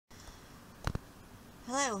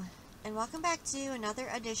Hello, and welcome back to another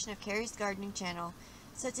edition of Carrie's Gardening Channel.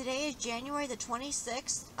 So today is January the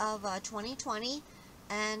 26th of 2020,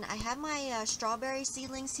 and I have my strawberry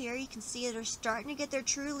seedlings here. You can see they're starting to get their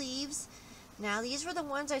true leaves. Now these were the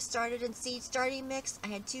ones I started in seed starting mix. I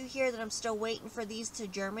had two here that I'm still waiting for these to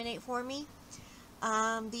germinate for me.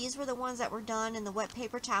 These were the ones that were done in the wet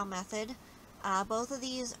paper towel method. Both of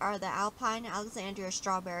these are the Alpine Alexandria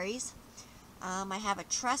strawberries. I have a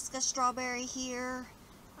Tresca strawberry here,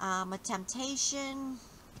 a Temptation,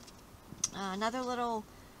 another little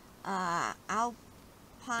Alpine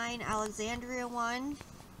Alexandria one.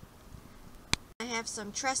 I have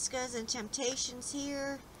some Trescas and Temptations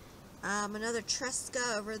here, another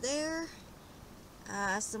Tresca over there,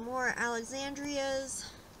 some more Alexandrias,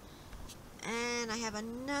 and I have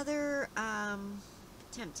another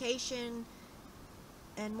Temptation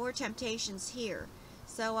and more Temptations here.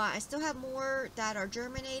 So I still have more that are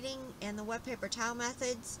germinating in the wet paper towel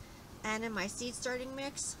methods and in my seed starting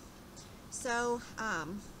mix. So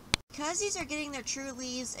because these are getting their true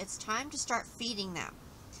leaves, it's time to start feeding them.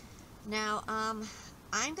 Now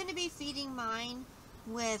I'm going to be feeding mine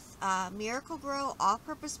with Miracle Grow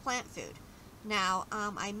all-purpose plant food. Now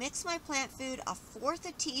I mix my plant food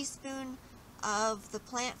 1/4 teaspoon of the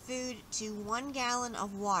plant food to 1 gallon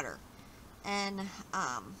of water, and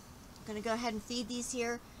I'm going to go ahead and feed these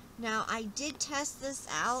here. Now I did test this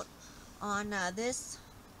out on this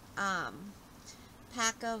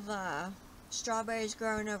pack of strawberries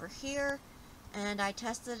growing over here, and I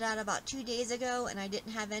tested it out about 2 days ago, and I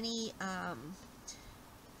didn't have any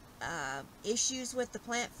issues with the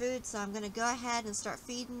plant food. So I'm going to go ahead and start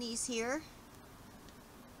feeding these here.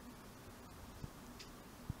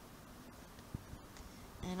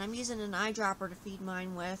 And I'm using an eyedropper to feed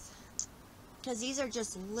mine with, because these are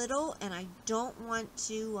just little and I don't want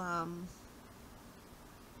to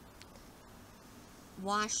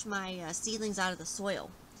wash my seedlings out of the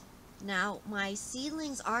soil. Now my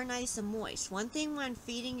seedlings are nice and moist. One thing when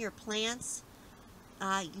feeding your plants,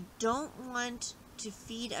 you don't want to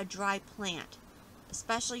feed a dry plant,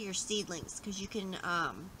 especially your seedlings, because you can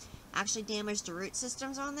actually damage the root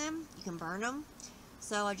systems on them. You can burn them.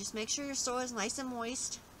 So just make sure your soil is nice and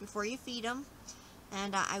moist before you feed them.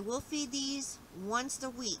 And I will feed these once a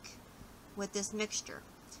week with this mixture.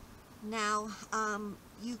 Now,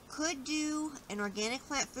 you could do an organic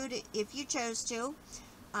plant food if you chose to.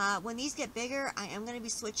 When these get bigger, I am going to be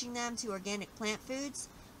switching them to organic plant foods.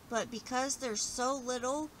 But because they're so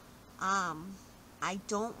little, I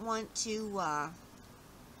don't want to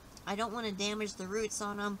damage the roots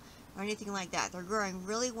on them or anything like that. They're growing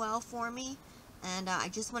really well for me, and I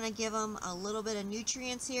just want to give them a little bit of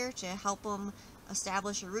nutrients here to help them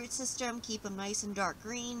establish a root system, keep them nice and dark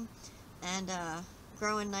green, and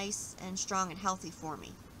growing nice and strong and healthy for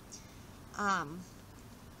me.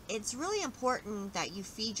 It's really important that you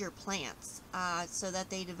feed your plants so that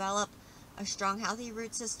they develop a strong, healthy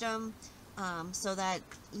root system, so that,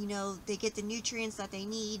 you know, they get the nutrients that they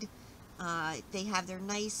need. They have their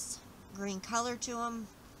nice green color to them.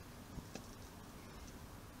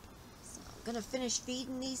 So I'm going to finish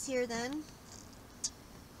feeding these here then.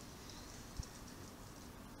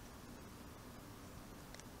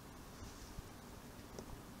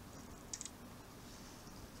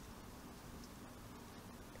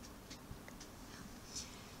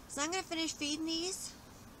 So I'm going to finish feeding these,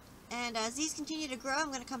 and as these continue to grow, I'm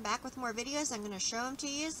going to come back with more videos. I'm going to show them to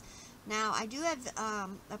you. Now I do have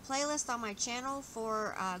a playlist on my channel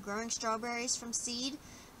for growing strawberries from seed,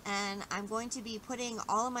 and I'm going to be putting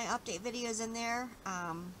all of my update videos in there,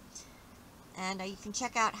 and you can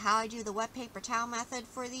check out how I do the wet paper towel method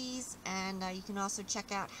for these, and you can also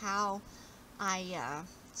check out how I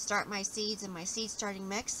start my seeds and my seed starting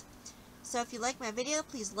mix. So if you like my video,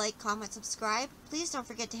 please like, comment, subscribe. Please don't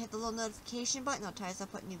forget to hit the little notification button. That'll tell you as I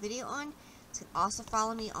put a new video on. You can also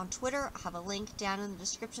follow me on Twitter. I'll have a link down in the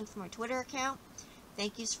description for my Twitter account.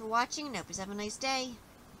 Thank you for watching, and hope you have a nice day.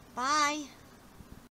 Bye!